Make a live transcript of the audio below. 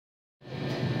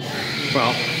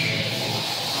Well,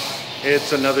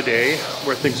 it's another day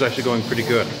where things are actually going pretty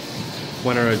good.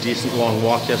 Went on a decent long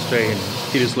walk yesterday in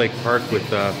Peters Lake Park with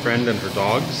a friend and her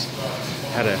dogs.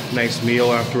 Had a nice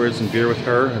meal afterwards and beer with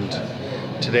her,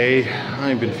 and today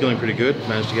I've been feeling pretty good.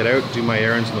 Managed to get out, do my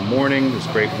errands in the morning. There's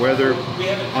great weather.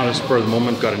 On a spur of the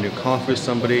moment, got a new coffee with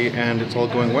somebody, and it's all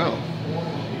going well.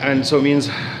 And so it means,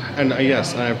 and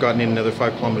yes, I've gotten in another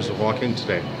 5 kilometers of walking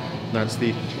today. That's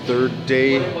the 3rd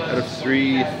day out of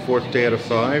 3, 4th day out of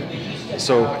 5.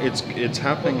 So it's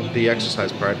happening, the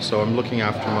exercise part. So I'm looking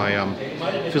after my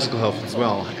physical health as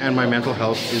well, and my mental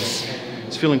health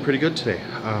is feeling pretty good today.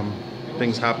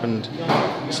 Things happened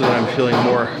so that I'm feeling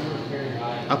more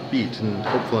upbeat and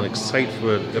hopeful and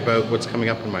excited about what's coming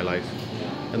up in my life,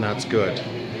 and that's good.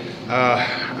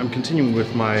 I'm continuing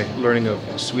with my learning of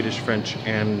Swedish, French,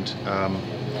 and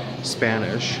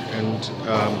Spanish, and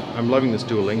I'm loving this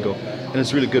Duolingo, and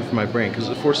it's really good for my brain because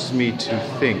it forces me to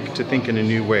think in a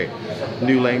new way.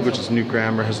 New language has new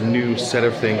grammar, has a new set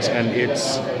of things, and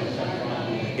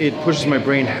it pushes my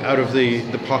brain out of the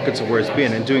pockets of where it's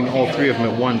been, and doing all 3 of them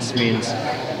at once means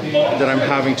that I'm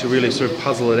having to really sort of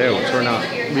puzzle it out, or not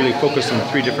really focus on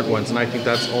 3 different ones, and I think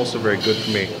that's also very good for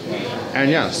me.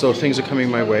 And yeah, so things are coming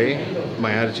my way,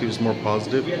 my attitude is more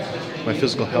positive, my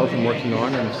physical health I'm working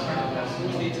on, and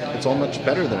it's all much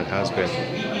better than it has been.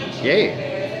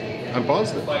 Yay! I'm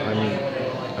positive,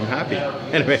 I'm happy.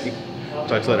 Anyway,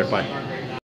 talk to you later, bye.